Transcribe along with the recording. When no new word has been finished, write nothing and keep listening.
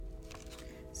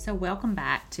So, welcome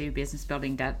back to Business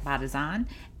Building by Design,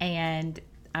 and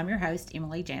I'm your host,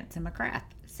 Emily Jansen McCrath.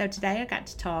 So, today I got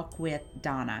to talk with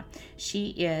Donna. She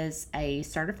is a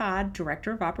certified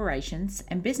director of operations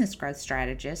and business growth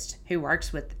strategist who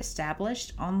works with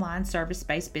established online service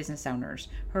based business owners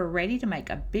who are ready to make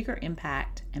a bigger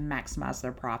impact and maximize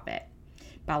their profit.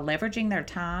 By leveraging their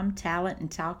time, talent,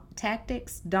 and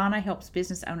tactics, Donna helps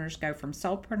business owners go from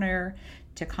solopreneur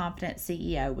to confident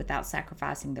CEO without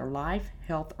sacrificing their life,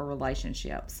 health, or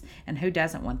relationships. And who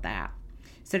doesn't want that?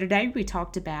 So today we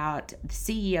talked about the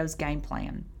CEO's game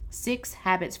plan, 6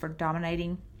 habits for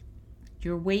dominating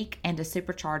your week and to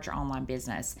supercharge your online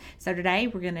business. So today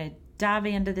we're going to dive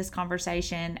into this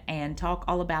conversation and talk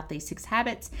all about these 6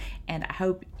 habits, and I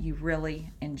hope you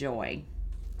really enjoy.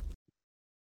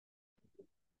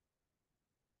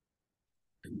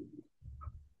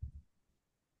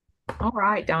 All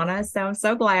right, Donna. So I'm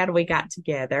so glad we got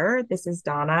together. This is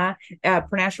Donna.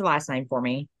 Pronounce your last name for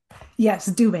me. Yes,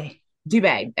 Dube.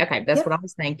 Dube. Okay, that's what Yep. I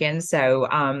was thinking. So,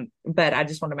 but I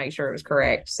just want to make sure it was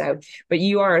correct. So, but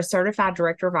you are a certified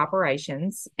director of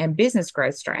operations and business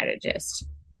growth strategist.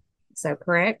 So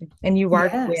correct. And you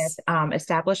work with Yes.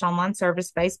 established online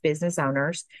service-based business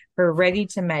owners who are ready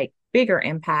to make bigger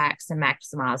impacts and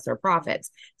maximize their profits.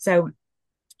 So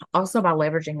also by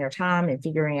leveraging their time and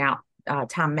figuring out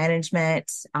time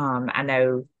management. I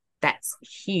know that's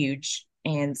huge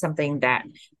and something that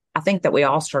I think that we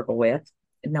all struggle with,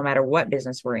 no matter what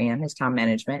business we're in, is time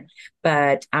management.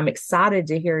 But I'm excited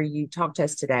to hear you talk to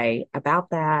us today about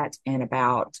that and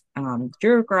about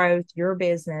your growth, your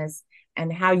business,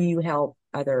 and how you help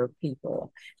other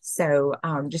people. So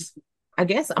just I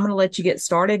guess I'm going to let you get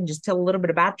started and just tell a little bit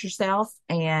about yourself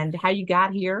and how you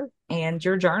got here and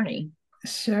your journey.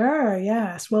 Sure.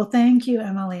 Yes. Well, thank you,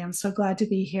 Emily. I'm so glad to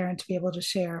be here and to be able to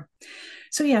share.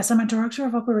 So, yes, I'm a director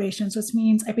of operations, which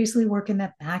means I basically work in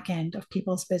the back end of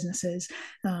people's businesses,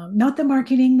 not the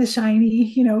marketing, the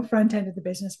shiny, front end of the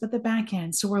business, but the back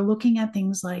end. So, we're looking at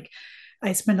things like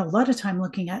I spend a lot of time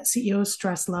looking at CEO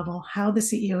stress level, how the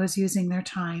CEO is using their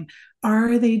time.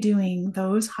 Are they doing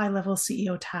those high level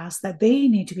CEO tasks that they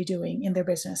need to be doing in their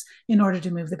business in order to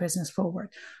move the business forward?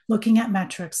 Looking at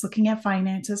metrics, looking at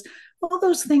finances, all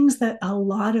those things that a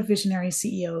lot of visionary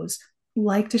CEOs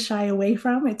like to shy away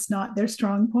from. It's not their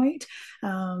strong point.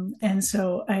 And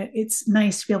so it's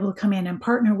nice to be able to come in and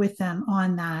partner with them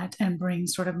on that and bring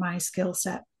sort of my skill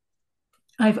set.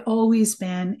 I've always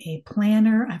been a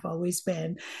planner. I've always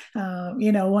been,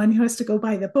 one who has to go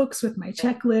by the books with my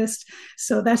checklist.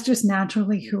 So that's just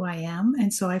naturally who I am.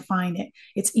 And so I find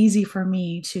it's easy for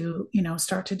me to,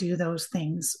 start to do those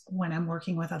things when I'm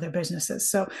working with other businesses.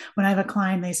 So when I have a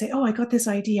client, they say, "Oh, I got this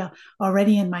idea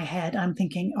already in my head." I'm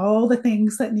thinking all the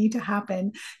things that need to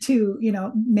happen to,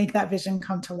 make that vision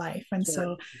come to life. And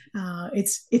Sure. so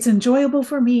it's enjoyable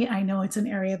for me. I know it's an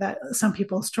area that some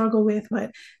people struggle with,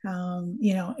 but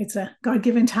it's a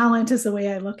God-given talent is the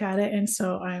way I look at it. And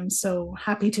so I'm so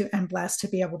happy to and blessed to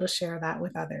be able to share that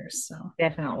with others. So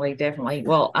Definitely, definitely.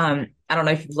 Well, I don't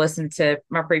know if you've listened to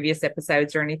my previous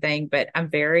episodes or anything, but I'm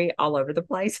very all over the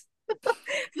place.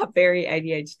 I'm very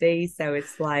ADHD. So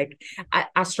it's like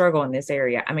I struggle in this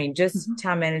area. I mean, just mhm.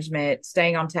 time management,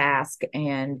 staying on task.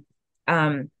 And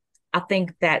um, I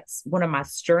think that's one of my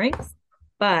strengths.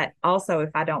 But also, if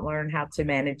I don't learn how to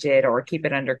manage it or keep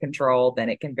it under control, then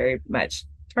it can very much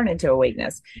turn into a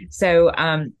weakness. So,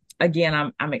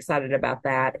 again, I'm excited about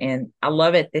that. And I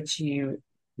love it that you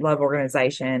love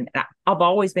organization. I've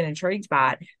always been intrigued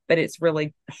by it, but it's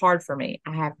really hard for me.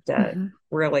 I have to Mhm.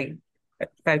 really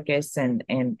focus and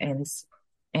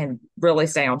really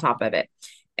stay on top of it.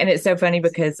 And it's so funny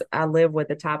because I live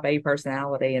with a type A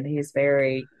personality and he's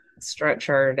very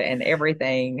structured and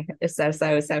everything. So,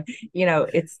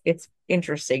 it's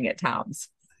interesting at times.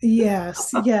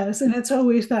 Yes, yes, and it's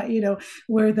always that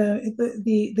where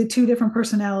the two different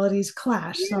personalities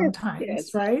clash Yes, sometimes,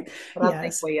 yes. right? But I think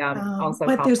Yes, we also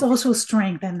but there's complement. also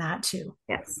strength in that too,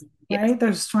 Yes, yes, right?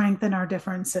 There's strength in our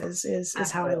differences is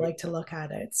how I absolutely. like to look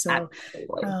at it. So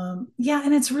Absolutely. yeah,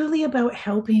 and it's really about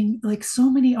helping like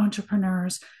so many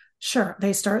entrepreneurs. Sure,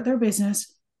 they start their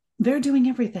business, they're doing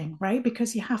everything, right?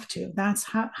 Because you have to. That's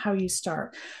how you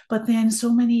start. But then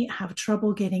so many have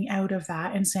trouble getting out of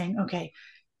that and saying, okay,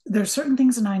 there's certain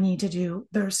things that I need to do.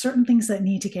 There are certain things that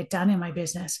need to get done in my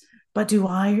business. But do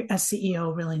I, as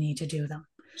CEO, really need to do them?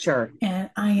 Sure. And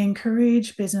I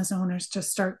encourage business owners to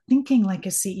start thinking like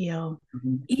a CEO,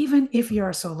 Mhm. even if you're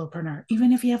a solopreneur,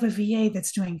 even if you have a VA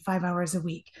that's doing 5 hours a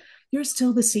week, you're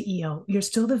still the CEO, you're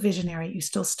still the visionary, you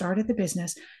still started the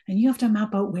business, and you have to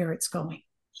map out where it's going,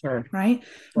 Sure. right?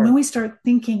 And when Sure. we start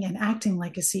thinking and acting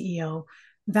like a CEO,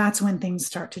 that's when things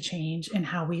start to change in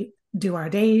how we do our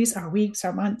days, our weeks,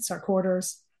 our months, our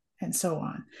quarters, and so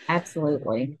on.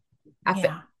 Absolutely.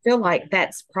 Yeah. Feel like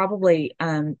that's probably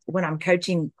when I'm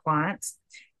coaching clients,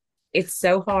 it's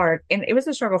so hard. And it was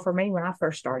a struggle for me when I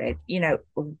first started,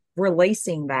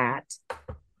 releasing that,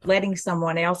 letting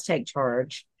someone else take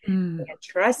charge Mm. and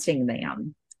trusting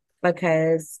them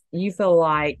because you feel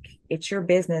like it's your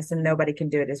business and nobody can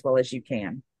do it as well as you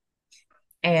can.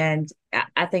 And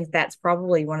I think that's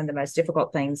probably one of the most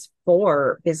difficult things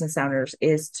for business owners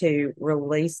is to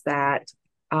release that,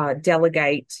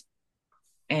 delegate,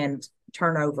 and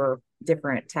turn over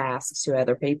different tasks to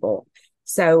other people.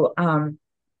 So, you're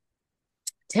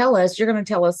going to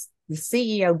tell us the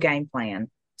CEO game plan,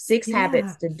 six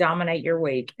habits Yeah. to dominate your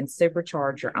week and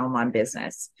supercharge your online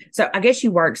business. So, I guess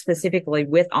you work specifically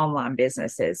with online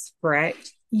businesses,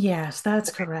 correct? Yes, that's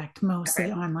Okay. correct. Okay. Mostly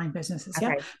online businesses.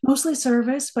 Yep. Okay. Mostly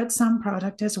service, but some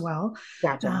product as well.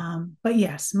 Gotcha. But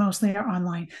yes, mostly are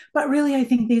online. But really, I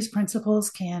think these principles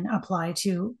can apply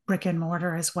to brick and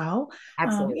mortar as well.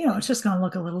 Absolutely. It's just going to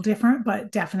look a little different,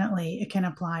 but definitely it can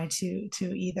apply to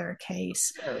either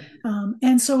case. Sure.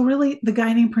 And so, really, the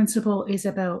guiding principle is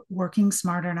about working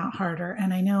smarter, not harder.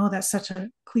 And I know that's such a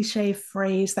cliche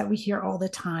phrase that we hear all the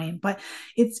time, but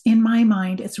it's in my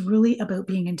mind, it's really about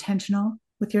being intentional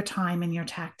with your time and your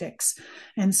tactics.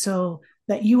 And so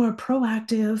that you are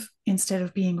proactive instead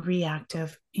of being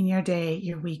reactive in your day,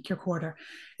 your week, your quarter.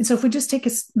 And so if we just take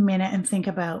a minute and think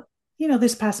about,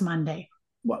 this past Monday,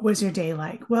 what was your day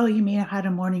like? Well, you may have had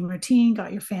a morning routine,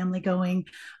 got your family going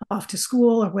off to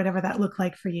school or whatever that looked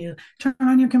like for you. Turn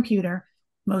on your computer.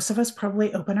 Most of us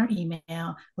probably open our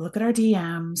email, look at our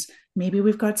DMs. Maybe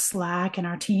we've got Slack and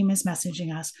our team is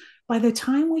messaging us. By the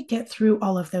time we get through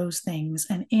all of those things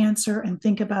and answer and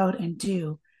think about and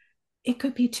do, it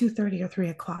could be 2:30 or 3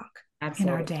 o'clock in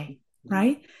our Absolutely. day,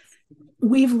 right?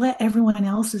 We've let everyone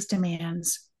else's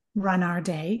demands run our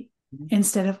day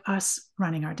instead of us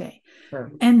running our day.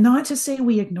 Sure. And not to say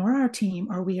we ignore our team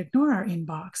or we ignore our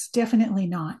inbox, definitely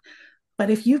not. But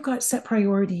if you've got set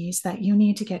priorities that you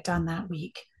need to get done that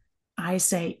week, I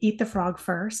say eat the frog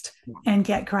first and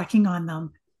get cracking on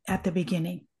them at the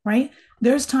beginning, right?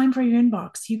 There's time for your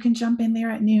inbox. You can jump in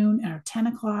there at noon or 10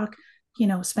 o'clock,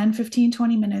 spend 15,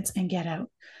 20 minutes and get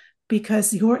out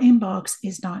because your inbox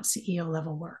is not CEO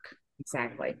level work.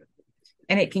 Exactly.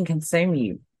 And it can consume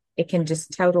you. It can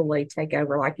just totally take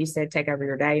over, like you said, take over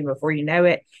your day. And before you know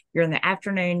it, you're in the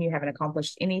afternoon, you haven't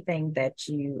accomplished anything that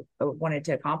you wanted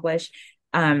to accomplish.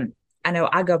 I know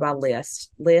I go by list,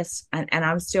 and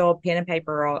I'm still pen and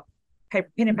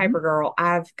Mm-hmm. paper girl.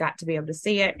 I've got to be able to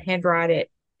see it, handwrite it,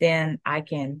 then I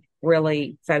can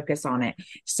really focus on it.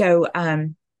 So,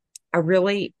 I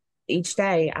really, each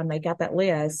day I make out that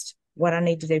list, what I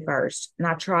need to do first. And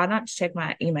I try not to check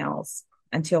my emails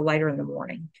until later in the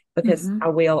morning because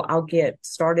Mm-hmm. I'll get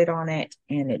started on it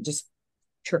and it just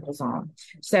trickles on.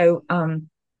 So,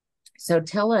 so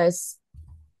tell us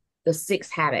the six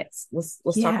habits. Let's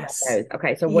talk about Yes. those.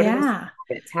 Okay. So what are the Yeah.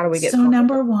 habits? How do we get So, started?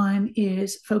 number one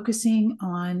is focusing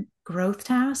on growth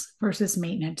tasks versus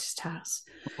maintenance tasks.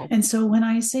 Okay. And so, when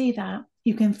I say that,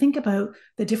 you can think about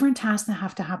the different tasks that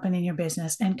have to happen in your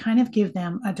business and kind of give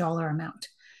them a dollar amount.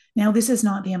 Now, this is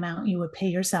not the amount you would pay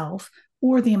yourself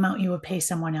or the amount you would pay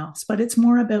someone else, but it's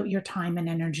more about your time and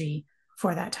energy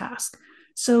for that task.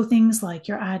 So, things like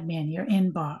your admin, your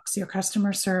inbox, your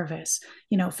customer service,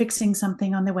 fixing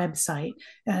something on the website,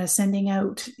 sending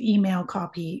out email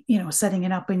copy, setting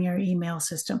it up in your email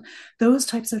system. Those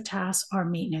types of tasks are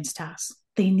maintenance tasks.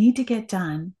 They need to get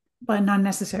done, but not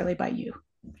necessarily by you.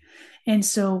 And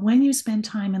so when you spend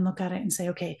time and look at it and say,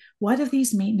 okay, what of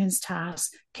these maintenance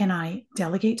tasks can I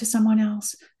delegate to someone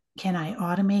else? Can I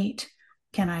automate?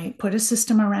 Can I put a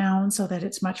system around so that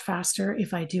it's much faster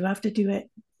if I do have to do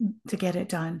it to get it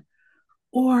done?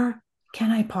 Or can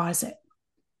I pause it?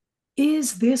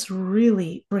 Is this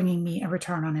really bringing me a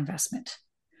return on investment?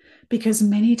 Because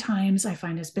many times I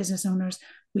find as business owners,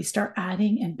 we start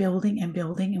adding and building and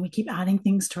building, and we keep adding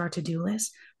things to our to do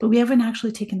list, but we haven't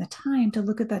actually taken the time to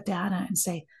look at that data and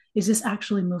say, is this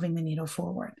actually moving the needle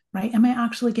forward? Right? Am I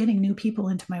actually getting new people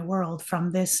into my world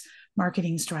from this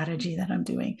marketing strategy that I'm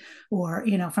doing, or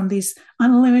from these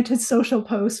unlimited social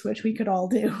posts, which we could all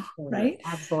do, right?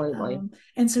 Absolutely.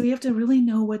 And so you have to really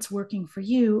know what's working for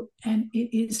you, and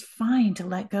it is fine to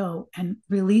let go and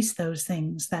release those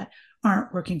things that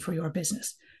aren't working for your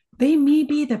business. They may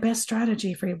be the best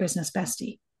strategy for your business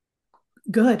bestie.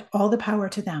 Good, all the power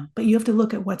to them. But you have to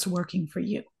look at what's working for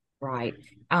you. Right.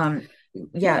 Um,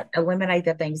 yeah, eliminate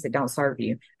the things that don't serve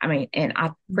you. I mean, and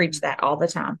I preach that all the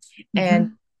time. And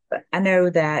Mm-hmm. I know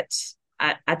that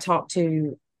I talk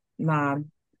to my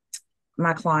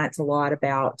my clients a lot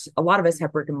about, a lot of us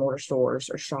have brick and mortar stores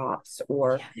or shops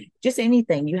or Yeah. just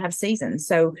anything. You have seasons.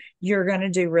 So you're going to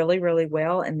do really, really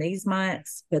well in these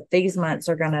months, but these months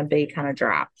are going to be kind of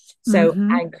dry. So I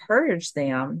Mm-hmm. encourage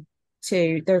them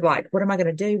to, they're like, what am I going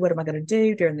to do? What am I going to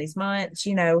do during these months?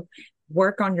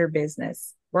 Work on your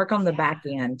business, work on the Yeah. back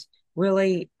end,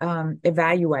 really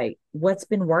evaluate what's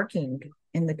been working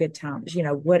in the good times,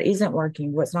 what isn't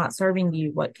working, what's not serving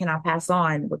you, what can I pass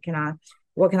on, what can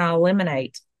I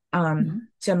eliminate Mm-hmm.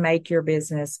 to make your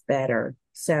business better.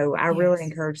 So I really Yes.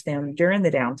 encourage them during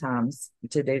the downtimes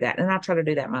to do that. And I try to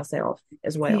do that myself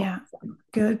as well. Yeah.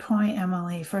 Good point,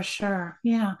 Emily, for sure.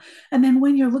 Yeah. And then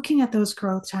when you're looking at those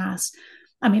growth tasks,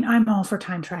 I mean, I'm all for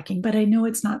time tracking, but I know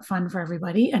it's not fun for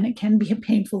everybody and it can be a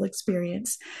painful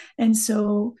experience. And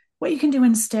so, what you can do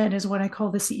instead is what I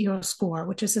call the CEO score,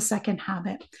 which is the second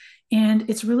habit. And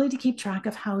it's really to keep track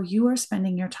of how you are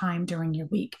spending your time during your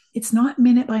week. It's not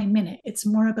minute by minute, it's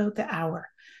more about the hour.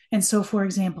 And so, for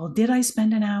example, did I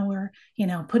spend an hour,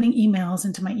 putting emails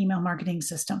into my email marketing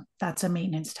system? That's a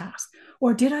maintenance task.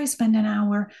 Or did I spend an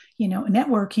hour,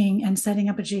 networking and setting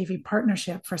up a JV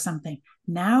partnership for something?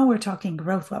 Now we're talking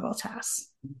growth level tasks,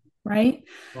 right?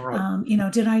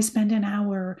 Right. Did I spend an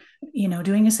hour,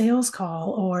 doing a sales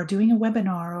call or doing a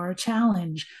webinar or a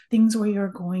challenge, things where you're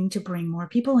going to bring more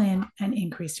people in and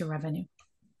increase your revenue.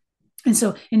 And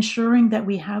so ensuring that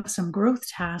we have some growth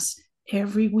tasks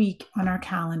every week on our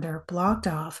calendar blocked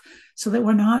off so that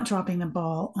we're not dropping the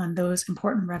ball on those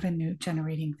important revenue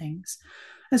generating things.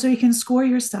 And so you can score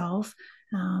yourself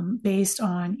based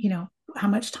on, how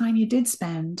much time you did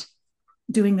spend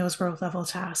doing those growth level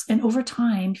tasks. And over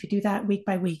time, if you do that week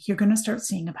by week, you're going to start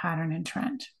seeing a pattern and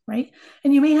trend, right?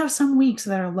 And you may have some weeks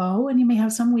that are low and you may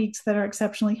have some weeks that are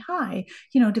exceptionally high,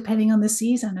 depending on the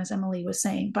season, as Emily was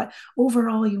saying. But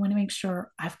overall, you want to make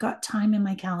sure I've got time in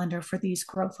my calendar for these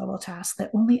growth level tasks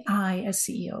that only I, as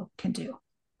CEO, can do.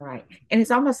 Right. And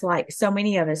it's almost like so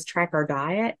many of us track our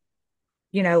diet.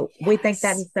 We think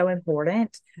that Yes. is so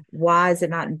important. Why is it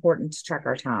not important to track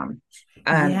our time?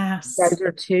 Um, those Yes.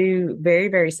 are two very,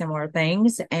 very similar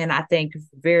things. And I think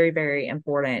very, very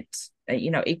important,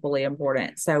 equally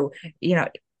important. So,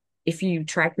 if you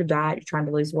track your diet, you're trying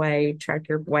to lose weight, track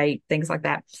your weight, things like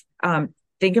that.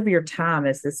 Think of your time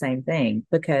as the same thing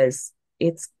because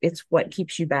it's what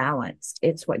keeps you balanced.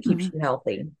 It's what keeps Mhm. you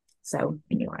healthy. So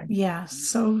anyway. Yeah,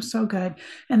 so good.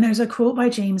 And there's a quote by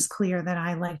James Clear that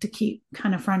I like to keep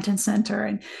kind of front and center.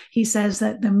 And he says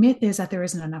that the myth is that there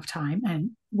isn't enough time.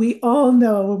 And we all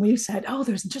know when we've said, oh,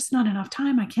 there's just not enough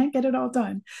time, I can't get it all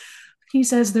done. He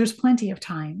says there's plenty of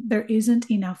time. There isn't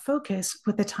enough focus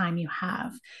with the time you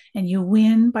have. And you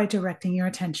win by directing your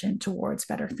attention towards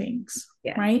better things,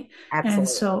 Yeah, right? And absolutely.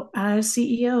 so as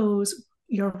CEOs,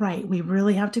 you're right. We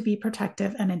really have to be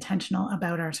protective and intentional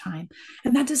about our time.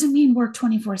 And that doesn't mean work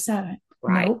 24/7.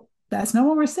 Right. No, that's not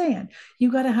what we're saying.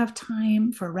 You got to have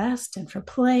time for rest and for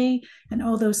play and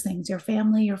all those things, your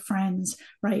family, your friends,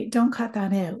 right? Don't cut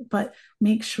that out, but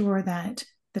make sure that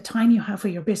the time you have for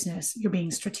your business, you're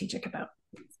being strategic about.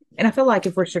 And I feel like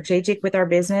if we're strategic with our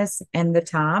business and the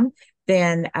time,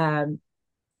 then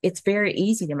it's very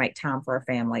easy to make time for our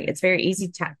family. It's very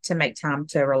easy to make time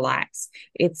to relax.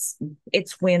 It's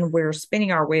when we're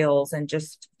spinning our wheels and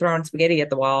just throwing spaghetti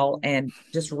at the wall and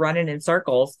just running in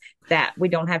circles that we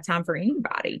don't have time for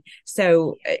anybody.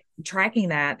 So tracking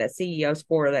that CEO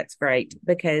score, that's great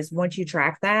because once you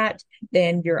track that,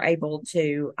 then you're able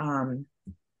to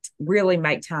really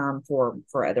make time for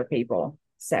other people.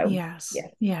 So Yes, yeah.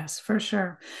 yes, for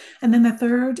sure. And then the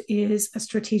third is a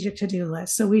strategic to do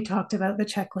list. So we talked about the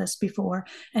checklist before,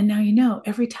 and now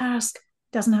every task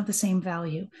doesn't have the same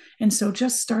value. And so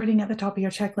just starting at the top of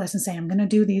your checklist and saying, I'm going to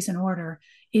do these in order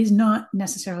is not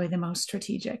necessarily the most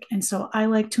strategic. And so I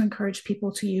like to encourage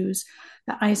people to use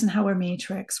the Eisenhower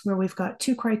matrix, where we've got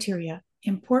two criteria: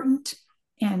 important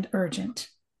and urgent.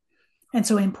 And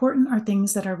so important are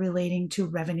things that are relating to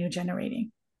revenue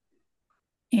generating,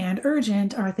 and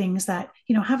urgent are things that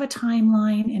have a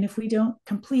timeline, and if we don't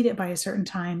complete it by a certain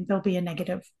time, there'll be a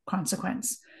negative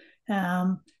consequence.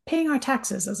 Paying our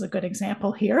taxes is a good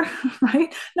example here,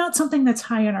 right? Not something that's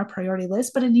high on our priority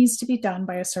list, but it needs to be done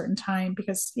by a certain time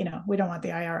because we don't want the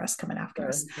IRS coming after Sure,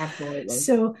 us. absolutely.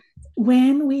 So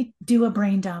when we do a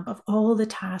brain dump of all the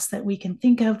tasks that we can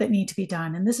think of that need to be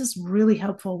done, and this is really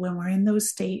helpful when we're in those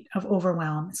state of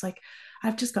overwhelm, it's like,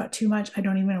 I've just got too much, I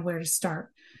don't even know where to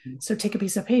start. So take a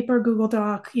piece of paper, Google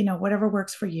Doc, whatever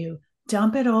works for you,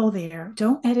 dump it all there.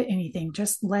 Don't edit anything,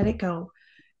 just let it go.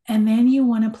 And then you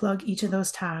want to plug each of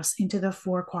those tasks into the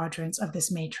 4 quadrants of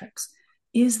this matrix.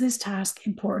 Is this task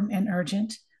important and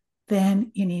urgent?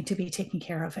 then you need to be taking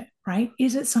care of it, right?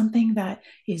 Is it something that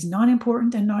is not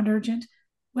important and not urgent?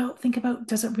 Well, think about,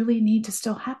 does it really need to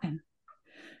still happen?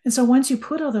 And so once you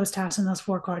put all those tasks in those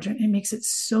four quadrants, it makes it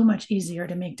so much easier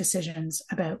to make decisions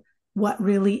about what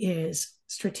really is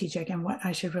strategic and what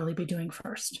I should really be doing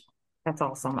first. That's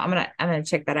awesome. I'm gonna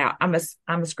check that out. I'm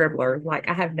a scribbler. Like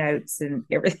I have notes and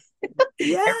everything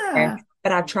everywhere. Yeah.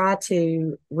 But I try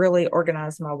to really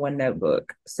organize my one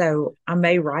notebook. So I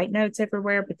may write notes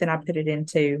everywhere, but then I put it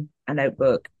into a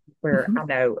notebook where Mm-hmm. I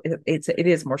know it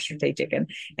is more strategic and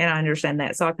I understand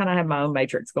that. So I kind of have my own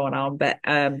matrix going on. But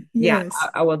yeah, Yes.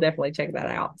 I will definitely check that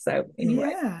out. So anyway.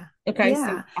 Yeah. Okay,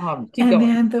 so Yeah. keep And going.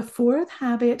 then the fourth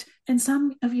habit, and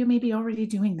some of you may be already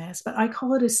doing this, but I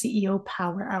call it a CEO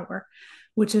power hour,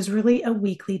 which is really a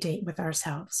weekly date with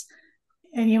ourselves.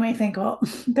 And you may think, well,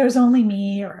 there's only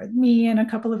me and a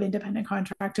couple of independent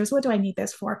contractors. What do I need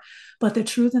this for? But the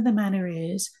truth of the matter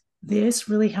is, this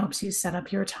really helps you set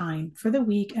up your time for the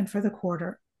week and for the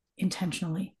quarter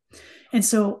intentionally. And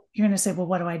so you're going to say, well,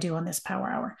 what do I do on this power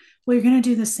hour? Well, you're going to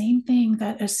do the same thing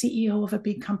that a CEO of a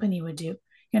big company would do. You're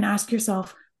going to ask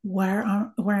yourself, where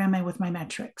am I with my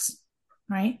metrics?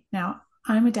 Right now,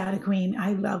 I'm a data queen.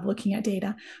 I love looking at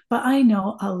data, but I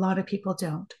know a lot of people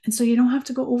don't. And so you don't have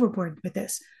to go overboard with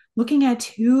this. Looking at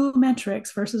two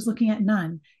metrics versus looking at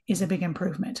none is a big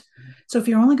improvement. So if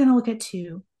you're only going to look at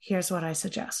two, here's what I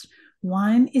suggest.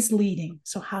 One is leading.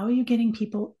 So how are you getting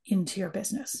people into your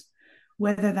business?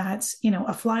 Whether that's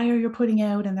a flyer you're putting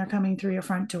out and they're coming through your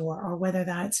front door, or whether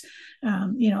that's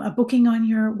a booking on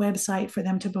your website for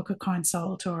them to book a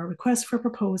consult or a request for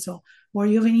proposal, or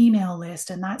you have an email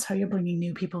list and that's how you're bringing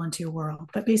new people into your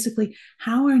world. But basically,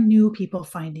 how are new people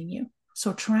finding you?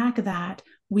 So track that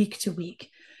week to week.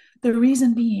 The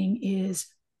reason being is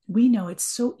we know it's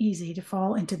so easy to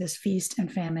fall into this feast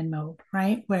and famine mode,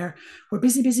 right? Where we're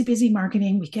busy, busy, busy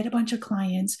marketing. We get a bunch of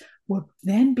clients. We're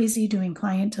then busy doing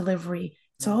client delivery.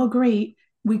 It's all great.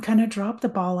 We kind of drop the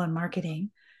ball on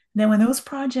marketing. Then when those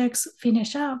projects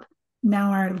finish up,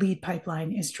 now our lead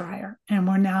pipeline is drier and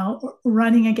we're now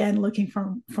running again looking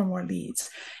for more leads.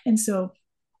 And so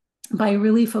by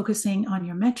really focusing on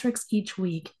your metrics each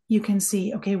week, you can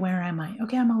see, okay, where am I?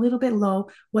 Okay, I'm a little bit low.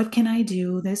 What can I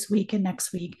do this week and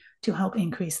next week to help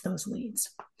increase those leads?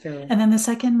 Sure. And then the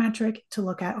second metric to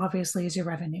look at, obviously, is your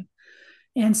revenue.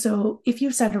 And so if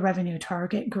you've set a revenue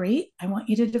target, great. I want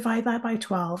you to divide that by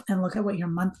 12 and look at what your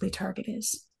monthly target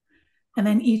is. And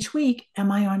then each week,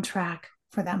 am I on track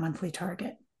for that monthly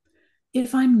target?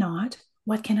 If I'm not,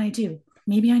 what can I do?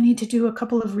 Maybe I need to do a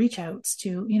couple of reach outs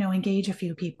to, engage a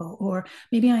few people, or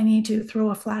maybe I need to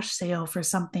throw a flash sale for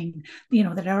something,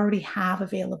 that I already have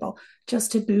available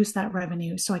just to boost that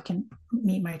revenue so I can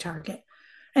meet my target.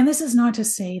 And this is not to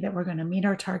say that we're going to meet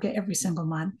our target every single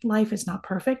month. Life is not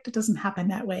perfect. It doesn't happen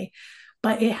that way,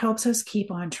 but it helps us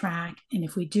keep on track. And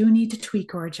if we do need to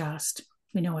tweak or adjust,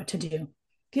 we know what to do.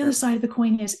 The other side of the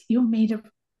coin is you may have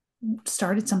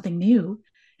started something new.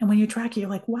 And when you track it, you're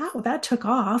like, wow, that took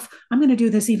off. I'm going to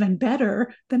do this even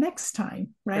better the next time.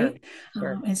 Right.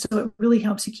 Sure. And so it really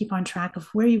helps you keep on track of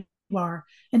where you are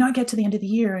and not get to the end of the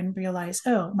year and realize,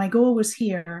 oh, my goal was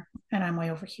here and I'm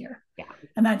way over here. Yeah.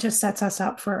 And that just sets us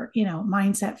up for,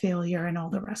 mindset failure and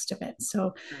all the rest of it.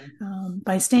 So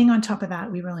by staying on top of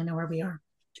that, we really know where we are.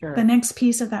 Sure. The next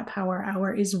piece of that power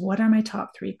hour is, what are my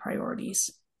top 3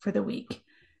 priorities for the week?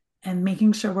 And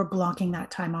making sure we're blocking that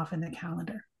time off in the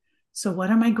calendar. So what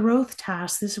are my growth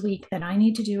tasks this week that I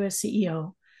need to do as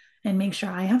CEO, and make sure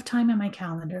I have time in my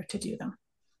calendar to do them?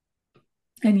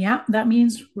 And yeah, that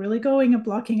means really going and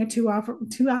blocking a 2 hour,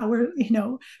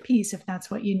 piece if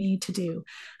that's what you need to do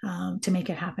to make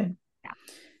it happen. Yeah.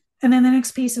 And then the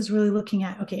next piece is really looking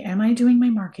at, okay, am I doing my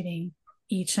marketing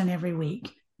each and every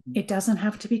week? It doesn't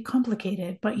have to be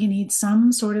complicated, but you need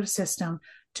some sort of system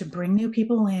to bring new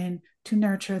people in, to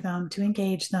nurture them, to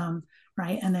engage them,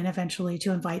 right? And then eventually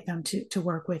to invite them to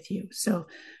work with you. So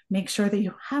make sure that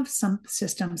you have some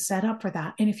system set up for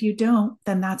that. And if you don't,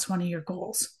 then that's one of your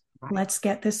goals. Right. Let's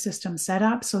get this system set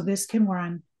up so this can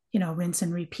run, rinse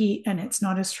and repeat. And it's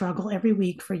not a struggle every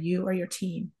week for you or your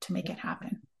team to make it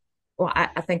happen. Well,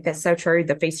 I think that's so true,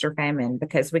 the feast or famine,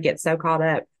 because we get so caught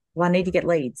up. Well, I need to get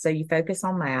leads. So you focus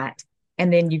on that.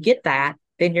 And then you get that.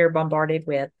 Then you're bombarded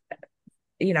with,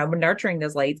 nurturing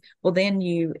those leads. Well, then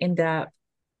you end up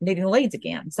needing leads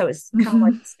again. So it's kind of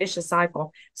like this vicious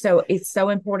cycle. So it's so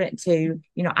important to,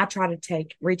 I try to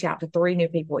reach out to 3 new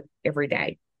people every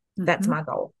day. That's my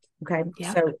goal. Okay.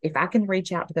 Yep. So if I can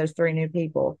reach out to those 3 new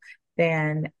people,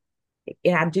 then,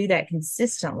 and I do that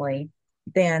consistently,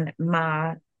 then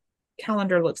my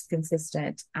calendar looks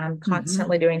consistent. I'm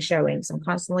constantly doing showings. I'm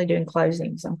constantly doing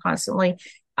closings. I'm constantly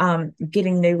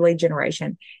getting new lead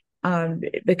generation.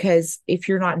 Because if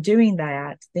you're not doing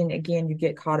that, then again, you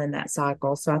get caught in that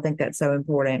cycle. So I think that's so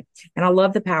important. And I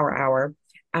love the power hour.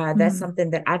 That's Mm-hmm.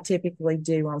 something that I typically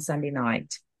do on Sunday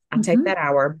night. I take Mm-hmm. that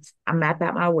hour, I map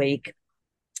out my week,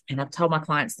 and I've told my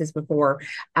clients this before.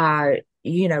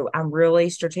 I'm really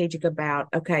strategic about,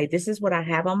 okay, this is what I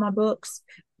have on my books.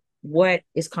 What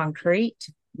is concrete?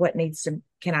 What needs to,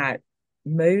 can I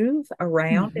move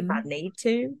around if I Mm-hmm. need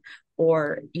to?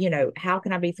 Or, how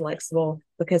can I be flexible?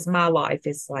 Because my life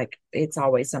is like, it's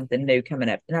always something new coming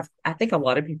up. And I think a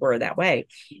lot of people are that way.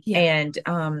 Yeah.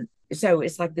 And so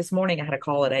it's like this morning I had a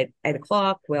call at 8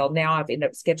 o'clock. Well, now I've ended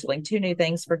up scheduling two new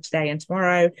things for today and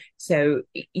tomorrow. So,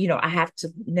 I have to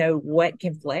know what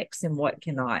can flex and what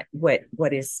cannot, what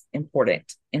is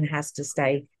important and has to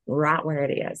stay right where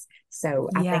it is. So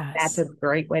I think that's Yes. a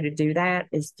great way to do that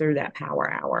is through that power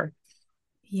hour.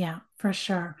 Yeah, for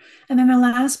sure. And then the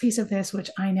last piece of this, which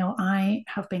I know I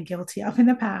have been guilty of in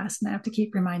the past, and I have to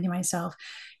keep reminding myself,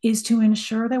 is to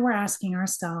ensure that we're asking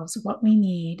ourselves what we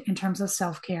need in terms of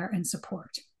self care and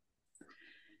support.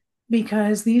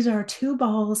 Because these are two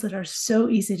balls that are so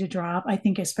easy to drop, I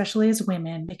think, especially as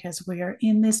women, because we are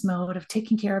in this mode of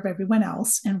taking care of everyone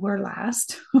else and we're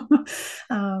last.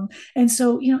 And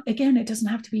so, again, it doesn't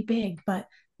have to be big, but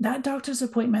that doctor's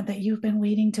appointment that you've been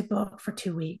waiting to book for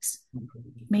 2 weeks,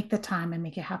 make the time and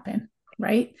make it happen,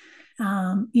 right?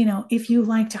 If you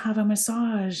like to have a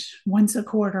massage once a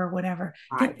quarter or whatever,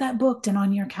 get Right. that booked and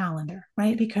on your calendar,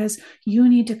 right? Because you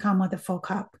need to come with a full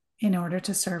cup in order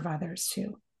to serve others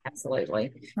too,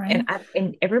 Absolutely. And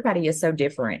right? everybody is so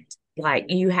different. Like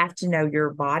you have to know your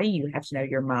body, you have to know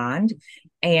your mind.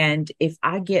 And if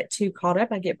I get too caught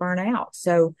up, I get burnt out.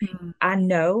 So Mm-hmm. I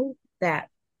know that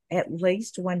at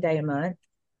least one day a month,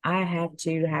 I have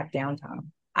to have downtime.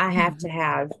 I have to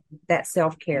have that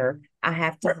self-care. I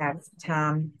have to have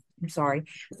time. I'm sorry.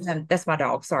 That's my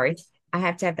dog. Sorry. I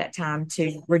have to have that time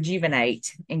to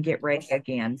rejuvenate and get ready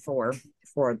again for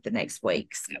the next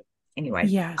week. So anyway, I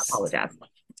Yes, apologize.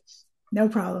 no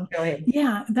problem. Go ahead.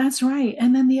 Yeah, that's right.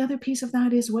 And then the other piece of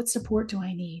that is what support do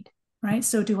I need? Right.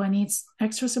 So, do I need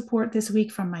extra support this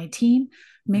week from my team?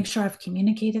 Make sure I've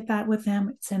communicated that with them.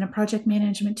 It's in a project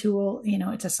management tool,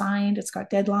 it's assigned, it's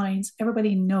got deadlines.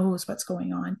 Everybody knows what's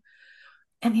going on.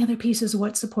 And the other piece is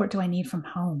what support do I need from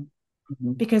home?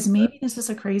 Mhm. Because maybe this is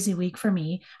a crazy week for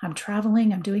me. I'm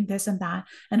traveling, I'm doing this and that,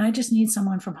 and I just need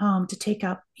someone from home to take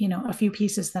up, a few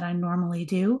pieces that I normally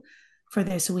do for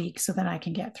this week so that I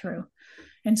can get through.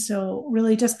 And so,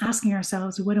 really, just asking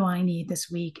ourselves, what do I need this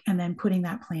week? And then putting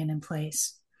that plan in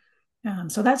place.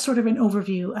 So, that's sort of an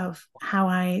overview of how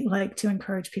I like to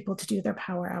encourage people to do their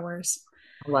power hours.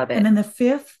 I love And it. then the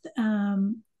fifth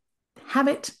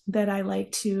habit that I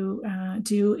like to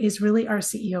do is really our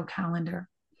CEO calendar.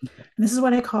 And this is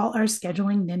what I call our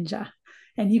scheduling ninja.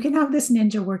 And you can have this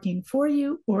ninja working for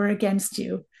you or against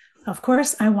you. Of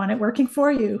course, I want it working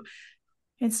for you.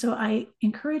 And so I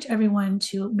encourage everyone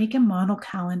to make a model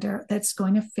calendar that's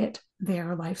going to fit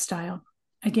their lifestyle.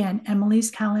 Again, Emily's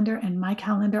calendar and my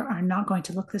calendar are not going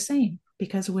to look the same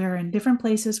because we're in different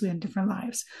places, we have different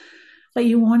lives. But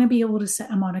you want to be able to set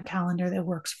them on a calendar that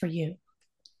works for you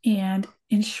and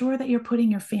ensure that you're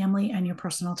putting your family and your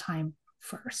personal time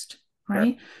first, Sure.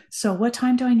 right? So, what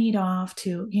time do I need off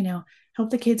to, help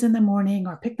the kids in the morning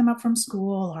or pick them up from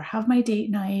school or have my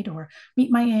date night or meet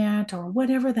my aunt or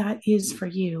whatever that is for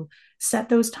you? Set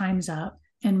those times up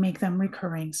and make them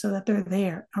recurring so that they're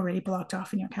there already blocked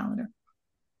off in your calendar.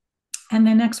 And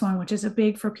the next one, which is a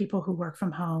big for people who work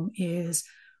from home, is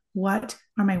what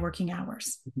are my working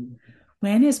hours? Mhm.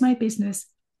 When is my business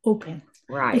open?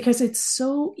 Right. Because it's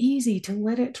so easy to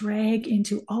let it drag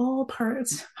into all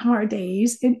parts of our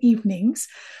days and evenings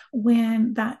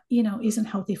when that, isn't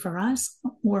healthy for us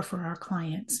or for our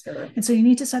clients. Sure. And so you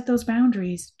need to set those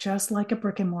boundaries just like a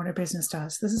brick and mortar business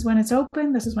does. This is when it's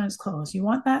open, this is when it's closed. You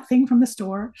want that thing from the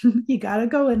store, you got to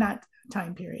go in that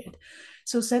time period.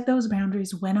 So set those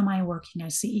boundaries. When am I working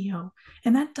as CEO?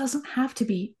 And that doesn't have to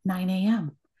be 9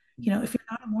 a.m. If you're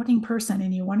not a morning person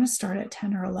and you want to start at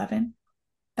 10 or 11,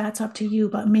 that's up to you,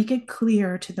 but make it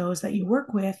clear to those that you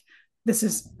work with. This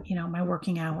is, my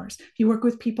working hours. If you work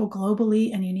with people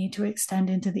globally and you need to extend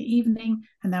into the evening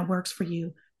and that works for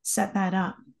you, set that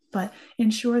up. But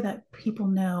ensure that people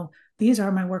know these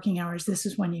are my working hours. This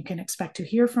is when you can expect to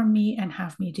hear from me and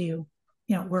have me do,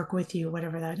 work with you,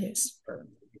 whatever that is. Sure.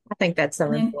 I think that's so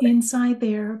And then important. inside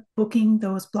there, blocking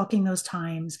those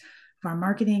times of our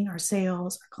marketing, our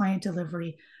sales, our client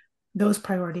delivery, those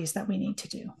priorities that we need to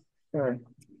do. Sure.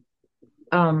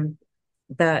 Um,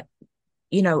 the,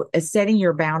 setting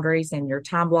your boundaries and your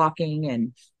time blocking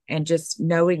and and just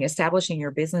knowing, establishing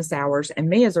your business hours. And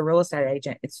me as a real estate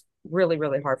agent, it's really,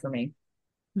 really hard for me.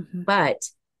 Mm-hmm. But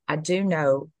I do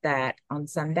know that on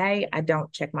Sunday, I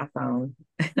don't check my phone.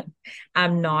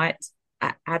 I'm not,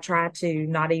 I try to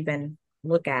not even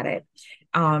look at it.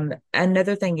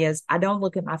 Another thing is I don't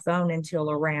look at my phone until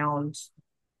around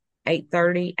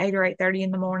 8:30, 8 or 8:30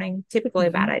 in the morning, typically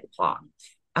about Mm-hmm. 8 o'clock.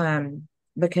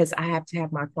 Because I have to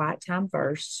have my quiet time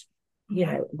first,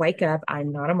 Yeah. wake up.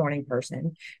 I'm not a morning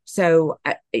person. So,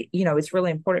 it's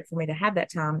really important for me to have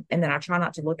that time. And then I try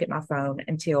not to look at my phone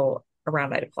until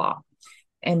around 8 o'clock.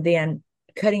 And then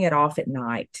cutting it off at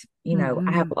night. I have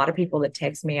Mm-hmm. a lot of people that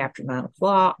text me after 9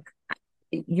 o'clock.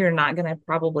 You're not going to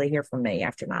probably hear from me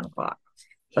after 9 o'clock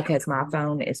Yeah. because my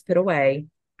phone is put away.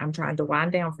 I'm trying to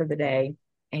wind down for the day,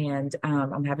 and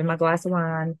I'm having my glass of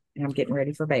wine and I'm getting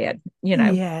ready for bed.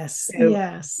 Yes. So,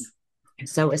 Yes.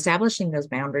 so establishing those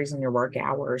boundaries in your work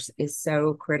hours is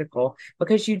so critical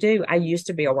because you do. I used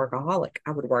to be a workaholic.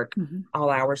 I would work Mm-hmm. all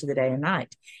hours of the day and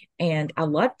night, and I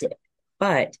loved it.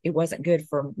 But it wasn't good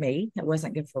for me. It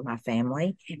wasn't good for my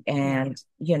family. Right. And,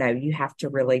 you have to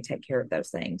really take care of those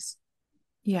things.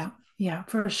 Yeah, yeah,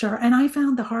 for sure. And I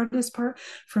found the hardest part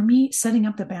for me, setting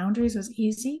up the boundaries was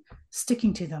easy.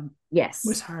 Sticking to them was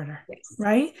Yes. harder, Yes.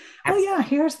 right? Oh, yeah, Absolutely.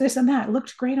 here's this and that. It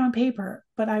looked great on paper,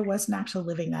 but I wasn't actually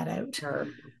living that out, Sure.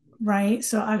 right?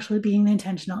 So actually being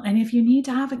intentional. And if you need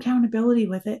to have accountability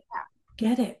with it,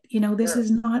 get it. This Sure.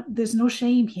 is not, there's no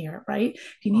shame here, right?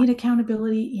 If you Right. need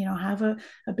accountability, have a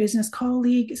business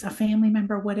colleague, a family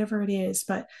member, whatever it is,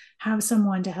 but have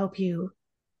someone to help you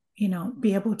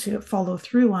be able to follow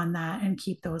through on that and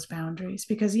keep those boundaries.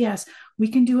 Because yes, we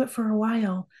can do it for a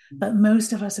while, but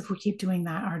most of us, if we keep doing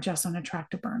that, are just on a track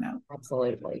to burnout.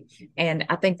 Absolutely. And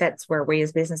I think that's where we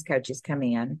as business coaches come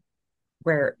in,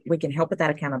 where we can help with that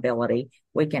accountability.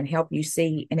 We can help you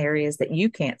see in areas that you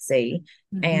can't see.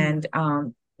 Mm-hmm.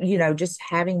 And, just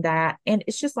having that. And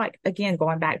it's just like, again,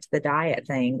 going back to the diet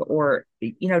thing or,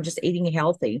 just eating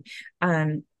healthy.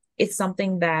 It's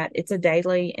something that it's a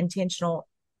daily intentional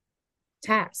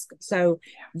task. So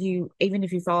even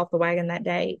if you fall off the wagon that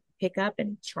day, pick up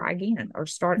and try again or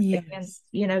start again, Yes.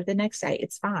 the next day.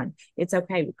 It's fine. It's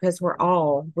okay because we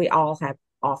all have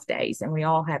off days and we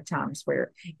all have times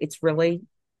where it's really,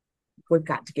 we've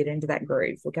got to get into that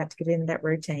groove. We've got to get into that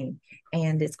routine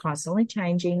and it's constantly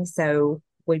changing. So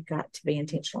we've got to be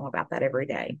intentional about that every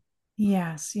day.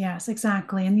 Yes, yes,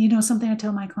 exactly. And something I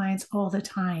tell my clients all the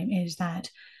time is that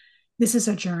this is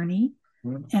a journey.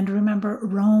 Mhm. And remember,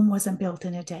 Rome wasn't built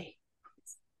in a day,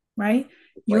 right?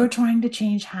 You're trying to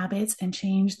change habits and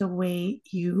change the way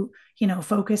you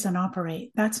focus and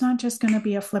operate. That's not just going to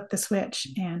be a flip the switch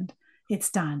and it's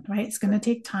done, right? It's going to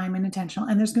take time and intentional.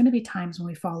 And there's going to be times when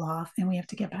we fall off and we have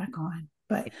to get back on,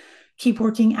 but keep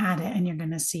working at it and you're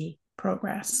going to see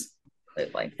progress.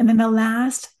 Absolutely. And then the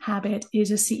last habit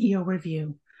is a CEO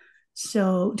review.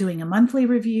 So doing a monthly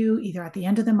review, either at the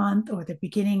end of the month or the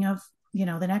beginning of the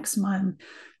next month,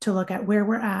 to look at where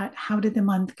we're at. How did the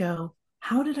month go?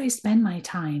 How did I spend my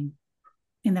time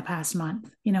in the past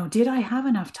month? Did I have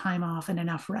enough time off and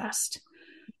enough rest?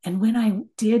 And when I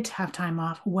did have time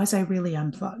off, was I really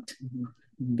unplugged? Mm-hmm.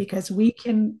 Mm-hmm. Because we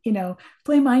can,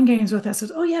 play mind games with us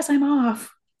as, oh, yes, I'm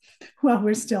off. Well,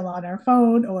 we're still on our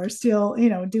phone or still,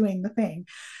 doing the thing.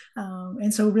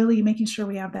 And so really making sure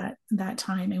we have that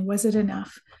time and was it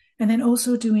enough? And then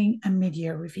also doing a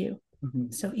mid-year review.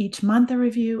 Mm-hmm. So each month a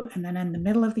review, and then in the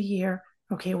middle of the year,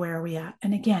 okay, where are we at?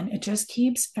 And again, it just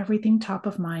keeps everything top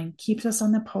of mind, keeps us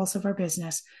on the pulse of our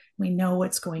business. We know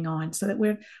what's going on so that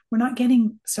we're not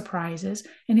getting surprises.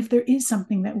 And if there is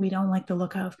something that we don't like the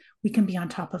look of, we can be on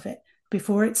top of it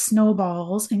before it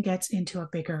snowballs and gets into a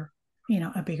bigger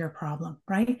problem,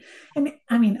 right? And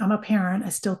I mean, I'm a parent. I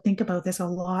still think about this a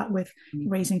lot with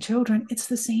raising children. It's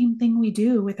the same thing we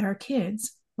do with our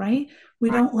kids, right? We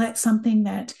Right. don't let something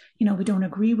that, we don't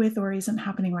agree with or isn't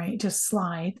happening right just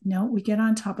slide. No, we get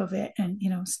on top of it and,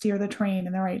 steer the train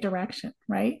in the right direction,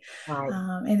 right? Right.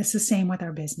 And it's the same with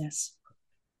our business.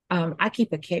 I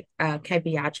keep a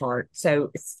KPI chart. So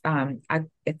it's I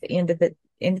at the end of the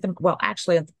well,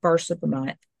 actually at the first of the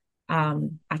month,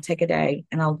 I take a day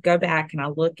and I'll go back and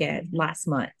I'll look at last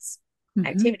month's Mm-hmm.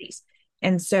 activities.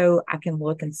 And so I can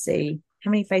look and see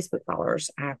how many Facebook followers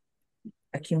I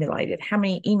accumulated, how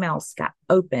many emails got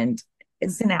opened,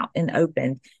 sent Mm-hmm. out and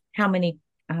opened, how many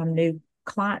new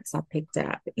clients I picked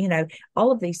up,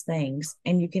 all of these things.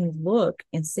 And you can look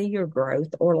and see your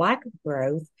growth or lack of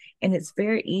growth. And it's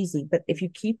very easy. But if you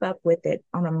keep up with it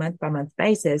on a month by month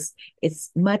basis,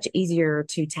 it's much easier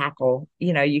to tackle.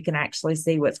 You can actually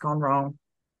see what's gone wrong,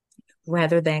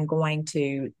 rather than going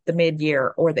to the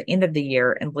mid-year or the end of the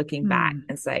year and looking back Mm,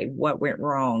 and say what went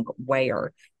wrong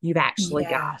where. You've actually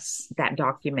got yes. that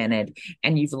documented,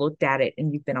 and you've looked at it,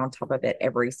 and you've been on top of it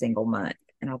every single month.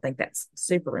 And I think that's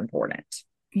super important.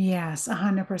 Yes,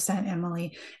 100%,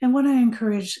 Emily. And what I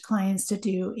encourage clients to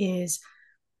do is,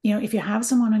 if you have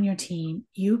someone on your team,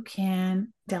 you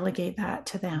can delegate that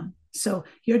to them. So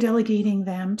you're delegating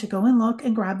them to go and look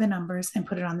and grab the numbers and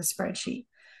put it on the spreadsheet.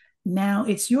 Now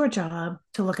it's your job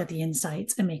to look at the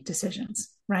insights and make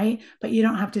decisions, right? But you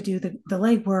don't have to do the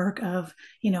legwork of,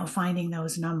 finding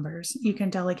those numbers. You can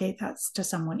delegate that to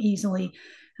someone easily.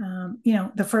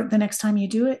 The next time you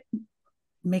do it,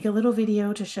 make a little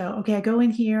video to show, okay, I go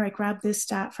in here, I grab this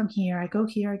stat from here, I go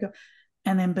here, I go,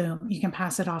 and then boom, you can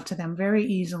pass it off to them very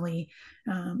easily.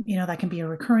 That can be a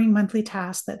recurring monthly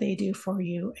task that they do for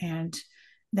you. And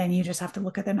then you just have to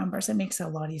look at the numbers. It makes it a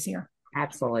lot easier.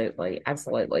 Absolutely.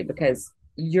 Absolutely. Because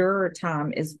your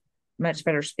time is much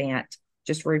better spent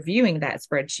just reviewing that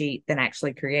spreadsheet than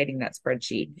actually creating that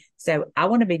spreadsheet. So I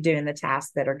want to be doing the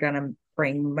tasks that are going to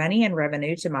bring money and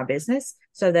revenue to my business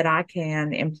so that I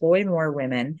can employ more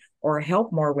women or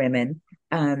help more women,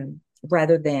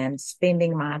 rather than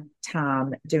spending my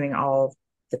time doing all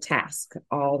the tasks,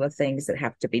 all the things that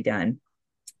have to be done.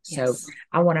 So Yes.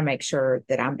 I want to make sure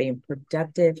that I'm being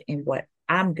productive in what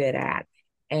I'm good at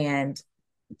and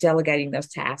delegating those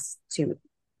tasks to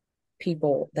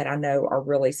people that I know are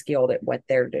really skilled at what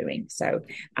they're doing. So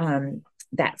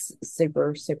that's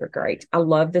super, super great. I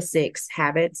love the 6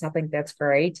 habits. I think that's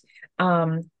great.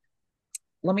 Um,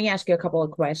 Let me ask you a couple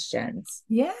of questions.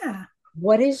 Yeah.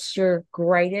 What is your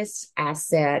greatest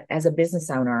asset as a business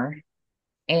owner,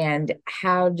 and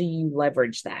how do you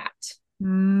leverage that?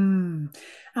 Mm,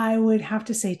 I would have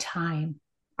to say time.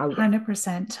 Oh, yeah.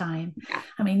 100% time. Yeah.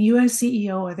 I mean, you as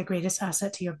CEO are the greatest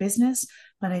asset to your business,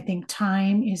 but I think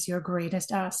time is your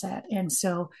greatest asset. And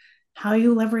so, how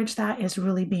you leverage that is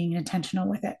really being intentional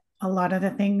with it. A lot of the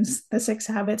things, the 6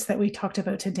 habits that we talked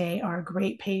about today, are a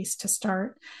great pace to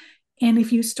start. And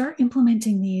if you start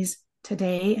implementing these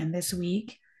today and this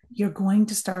week, you're going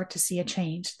to start to see a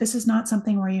change. This is not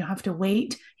something where you have to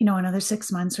wait, another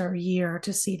 6 months or a year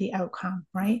to see the outcome,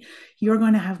 right? You're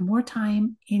going to have more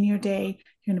time in your day.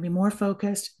 You're going to be more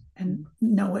focused and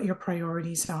know what your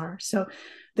priorities are. So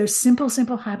there's simple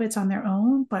habits on their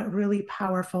own, but really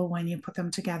powerful when you put them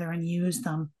together and use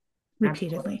them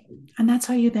repeatedly. Absolutely. And that's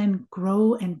how you then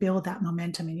grow and build that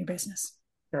momentum in your business.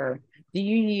 Sure. Do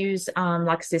you use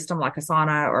like a system like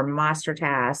Asana or Master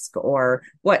Task, or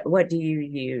what do you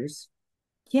use?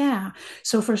 Yeah.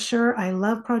 So for sure, I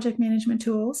love project management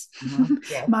tools.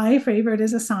 Yes. My favorite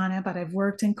is Asana, but I've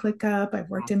worked in ClickUp, I've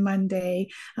worked in Monday.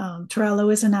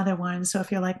 Trello is another one. So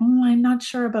if you're like, I'm not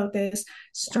sure about this,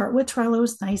 start with Trello.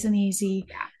 It's nice and easy.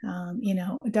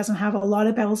 Yeah. It doesn't have a lot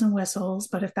of bells and whistles,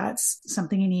 but if that's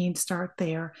something you need, start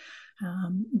there.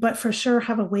 But for sure,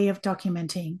 have a way of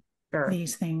documenting Sure.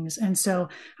 these things. And so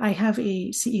I have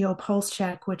a CEO pulse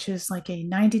check, which is like a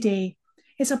 90-day,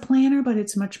 it's a planner, but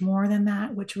it's much more than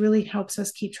that, which really helps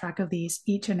us keep track of these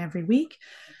each and every week.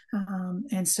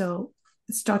 And so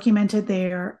it's documented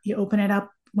there. You open it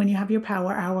up when you have your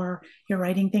power hour, you're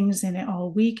writing things in it all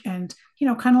week. And,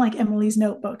 kind of like Emily's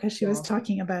notebook, as she was Yeah.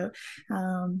 talking about,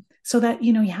 so that,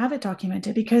 you have it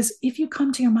documented. Because if you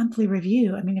come to your monthly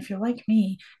review, I mean, if you're like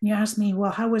me and you ask me,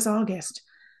 well, how was August?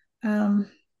 Um,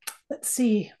 let's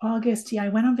see, August. Yeah, I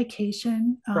went on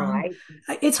vacation. Right.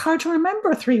 It's hard to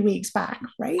remember 3 weeks back,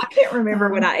 right? I can't remember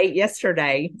what Um, I ate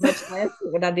yesterday, much less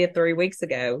what I did 3 weeks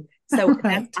ago. So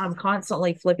right. I'm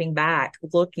constantly flipping back,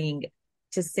 looking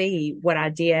to see what I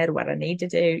did, what I need to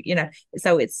do,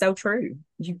 So it's so true.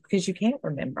 Because you can't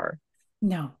remember.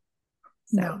 No,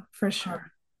 So, no, for um,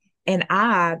 sure. and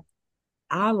I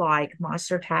like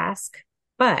Monster Task,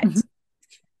 but Mhm,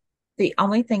 the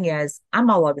only thing is I'm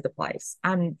all over the place.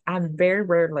 I'm very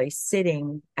rarely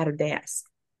sitting at a desk.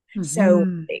 So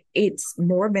mhm. it's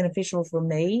more beneficial for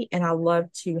me, and I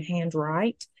love to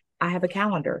handwrite. I have a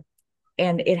calendar,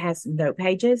 and it has note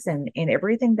pages and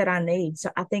everything that I need. So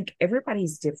I think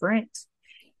everybody's different.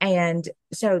 And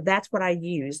so that's what I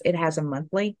use. It has a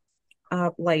monthly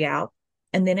layout,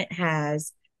 and then it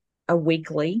has a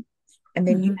weekly, and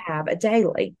then you Mhm, have a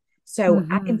daily. So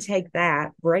I can mhm. take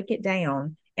that, break it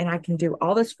down, and I can do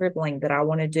all the scribbling that I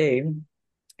want to do.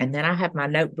 And then I have my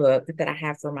notebook that I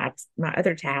have for my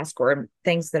other task or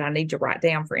things that I need to write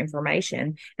down for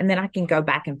information. And then I can go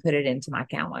back and put it into my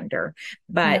calendar.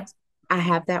 But Yeah. I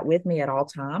have that with me at all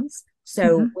times.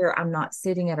 So Mhm. where I'm not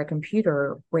sitting at a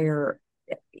computer where,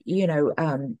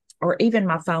 or even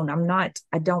my phone,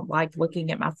 I don't like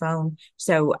looking at my phone.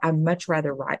 So I much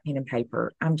rather write pen and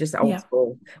paper. I'm just old Yeah.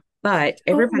 school. but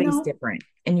Oh, everybody's no. different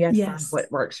and you have to find Yes.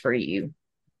 what works for you.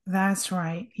 That's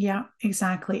right. Yeah,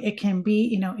 exactly. It can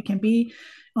be, it can be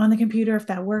on the computer if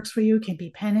that works for you. It can be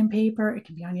pen and paper. It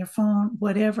can be on your phone,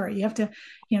 whatever. You have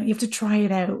to try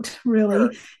it out Sure.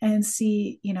 really and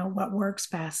see, what works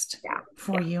best Yeah.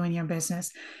 for Yeah. you and your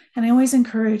business. And I always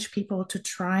encourage people to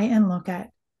try and look at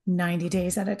 90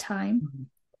 days at a time. Mhm.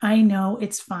 I know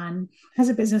it's fun as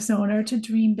a business owner to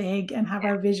dream big and have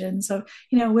Yeah. our vision. So,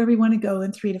 where we want to go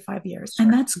in 3 to 5 years. And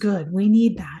Sure. that's good. We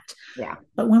need that. Yeah.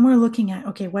 But when we're looking at,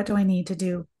 okay, what do I need to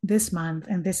do this month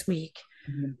and this week?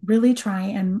 Mhm. Really try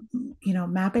and,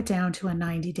 map it down to a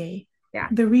 90-day. Yeah.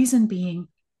 The reason being,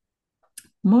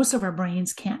 most of our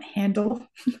brains can't handle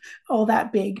all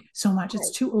that big so much. It's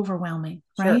Right. too overwhelming,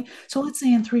 Sure. right? So let's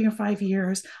say in 3 or 5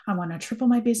 years, I want to triple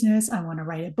my business. I want to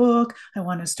write a book. I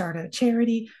want to start a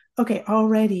charity. Okay,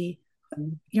 already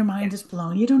Mhm. your Yeah. mind is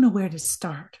blown. You don't know where to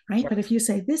start, right? Sure. But if you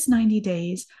say this 90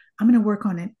 days, I'm going to work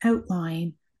on an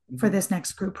outline for Mhm. this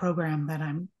next group program that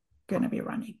I'm going to be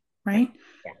running, Yeah. right?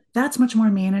 Yeah. That's much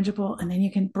more manageable. And then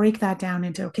you can break that down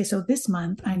into, okay, so this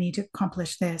month I need to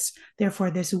accomplish this. Therefore,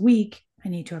 this week I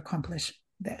need to accomplish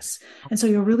this. And so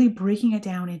you're really breaking it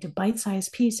down into bite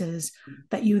sized pieces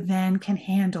that you then can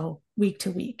handle week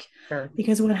to week. Sure.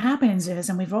 Because what happens is,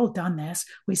 and we've all done this,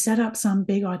 we set up some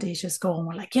big audacious goal and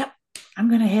we're like, yep, I'm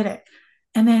going to hit it.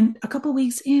 And then a couple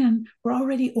weeks in, we're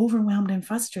already overwhelmed and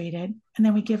frustrated. And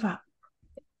then we give up,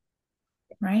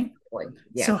 right?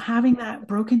 Yeah. So having that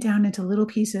broken down into little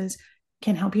pieces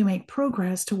can help you make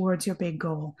progress towards your big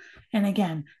goal. And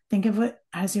again, think of it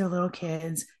as your little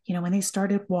kids, when they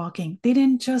started walking, they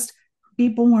didn't just be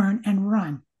born and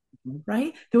run, Mhm.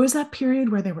 right? There was that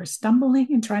period where they were stumbling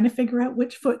and trying to figure out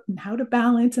which foot and how to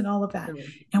balance and all of that. Sure.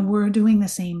 And we're doing the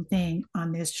same thing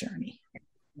on this journey.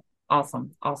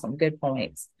 Awesome. Awesome. Good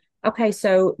points. Okay.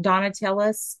 So, Donna, tell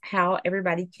us how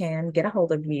everybody can get a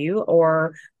hold of you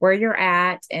or where you're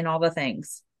at and all the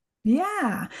things.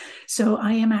 Yeah. So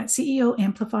I am at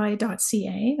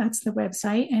ceoamplify.ca. That's the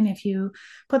website. And if you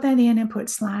put that in and put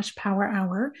 /power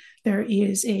hour, there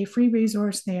is a free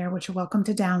resource there, which you're welcome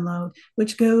to download,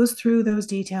 which goes through those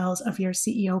details of your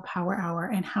CEO power hour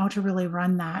and how to really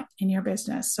run that in your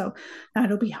business. So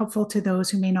that'll be helpful to those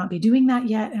who may not be doing that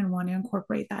yet and want to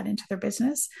incorporate that into their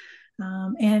business.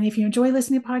 And if you enjoy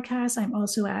listening to podcasts, I'm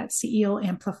also at CEO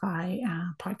Amplify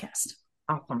podcast.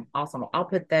 Awesome. Awesome. I'll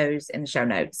put those in the show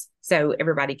notes so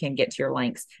everybody can get to your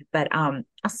links. But I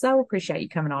so appreciate you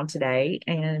coming on today.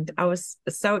 And I was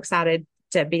so excited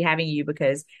to be having you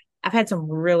because I've had some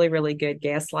really, really good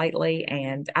guests lately.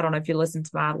 And I don't know if you listened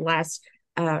to my last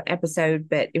episode,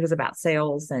 but it was about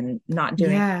sales and not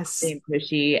doing Yes. being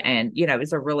pushy. And, it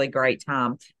was a really great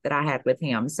time that I had with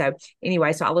him. So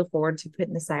anyway, so I look forward to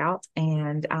putting this out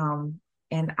and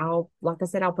I'll, like I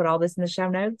said, I'll put all this in the show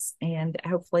notes and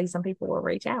hopefully some people will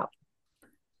reach out.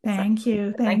 So Thank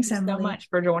you. thank Thanks, you so Emily. much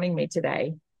for joining me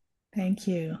today. Thank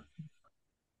you.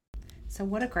 So,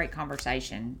 what a great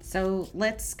conversation. So,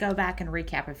 let's go back and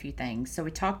recap a few things. So,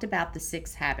 we talked about the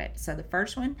 6 habits. So, the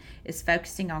first one is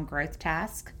focusing on growth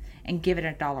tasks and give it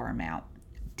a dollar amount.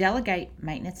 Delegate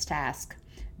maintenance task.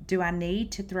 Do I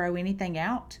need to throw anything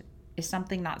out? Is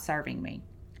something not serving me?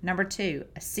 Number 2,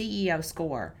 a CEO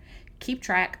score. Keep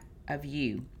track of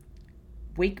you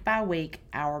week by week,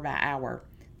 hour by hour.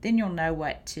 Then you'll know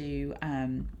what to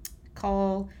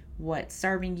call, what's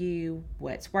serving you,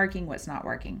 what's working, what's not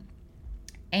working.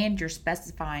 And you're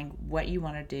specifying what you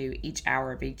want to do each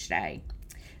hour of each day.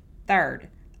 Third,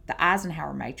 the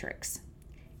Eisenhower matrix.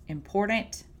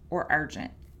 Important or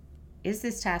urgent? Is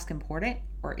this task important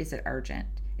or is it urgent?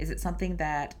 Is it something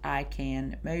that I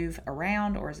can move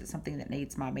around or is it something that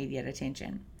needs my immediate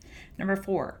attention? Number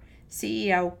 4,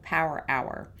 CEO Power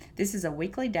Hour. This is a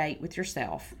weekly date with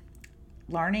yourself,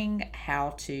 learning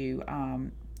how to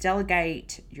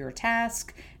delegate your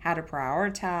task, how to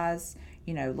prioritize,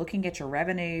 looking at your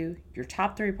revenue, your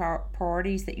top 3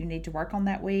 priorities that you need to work on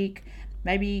that week.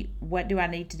 Maybe what do I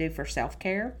need to do for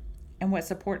self-care and what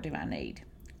support do I need?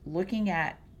 Looking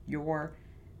at your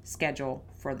schedule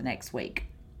for the next week.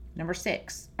 Number 5,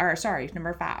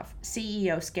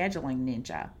 CEO Scheduling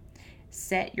Ninja.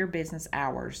 Set your business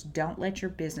hours. Don't let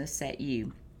your business set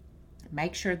you.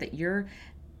 Make sure that you're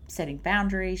setting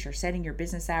boundaries, you're setting your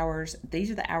business hours.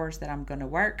 These are the hours that I'm going to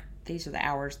work. These are the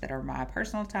hours that are my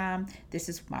personal time. This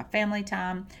is my family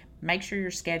time. Make sure you're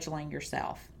scheduling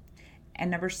yourself. And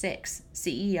number 6,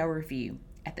 CEO review.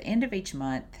 At the end of each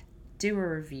month, do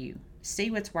a review.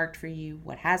 See what's worked for you,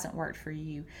 what hasn't worked for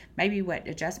you, maybe what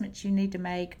adjustments you need to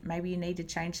make, maybe you need to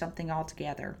change something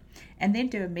altogether. And then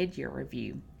do a mid-year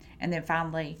review. And then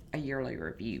finally, a yearly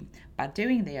review. By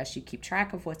doing this, you keep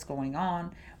track of what's going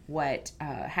on,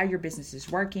 how your business is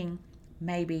working,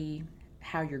 maybe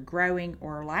how you're growing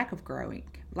or lack of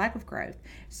growth.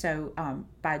 So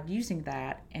by using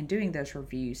that and doing those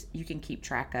reviews, you can keep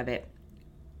track of it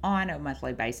on a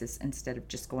monthly basis instead of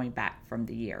just going back from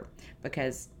the year.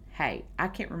 Because hey, I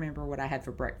can't remember what I had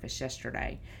for breakfast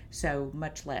yesterday, so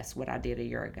much less what I did a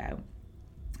year ago.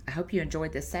 I hope you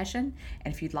enjoyed this session,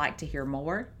 and if you'd like to hear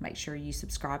more, make sure you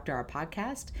subscribe to our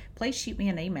podcast. Please shoot me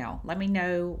an email. Let me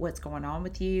know what's going on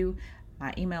with you.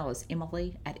 My email is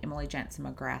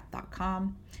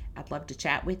emily@emilyjansenmcgrath.com. I'd love to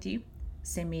chat with you.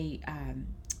 Send me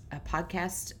a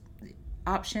podcast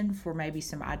option for maybe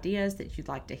some ideas that you'd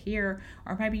like to hear,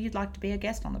 or maybe you'd like to be a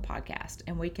guest on the podcast,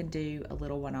 and we can do a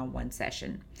little one-on-one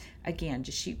session. Again,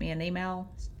 just shoot me an email,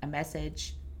 a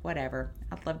message, whatever.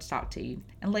 I'd love to talk to you,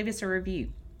 and leave us a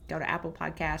review. Go to Apple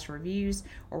Podcast Reviews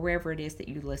or wherever it is that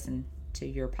you listen to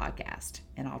your podcast,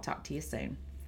 and I'll talk to you soon.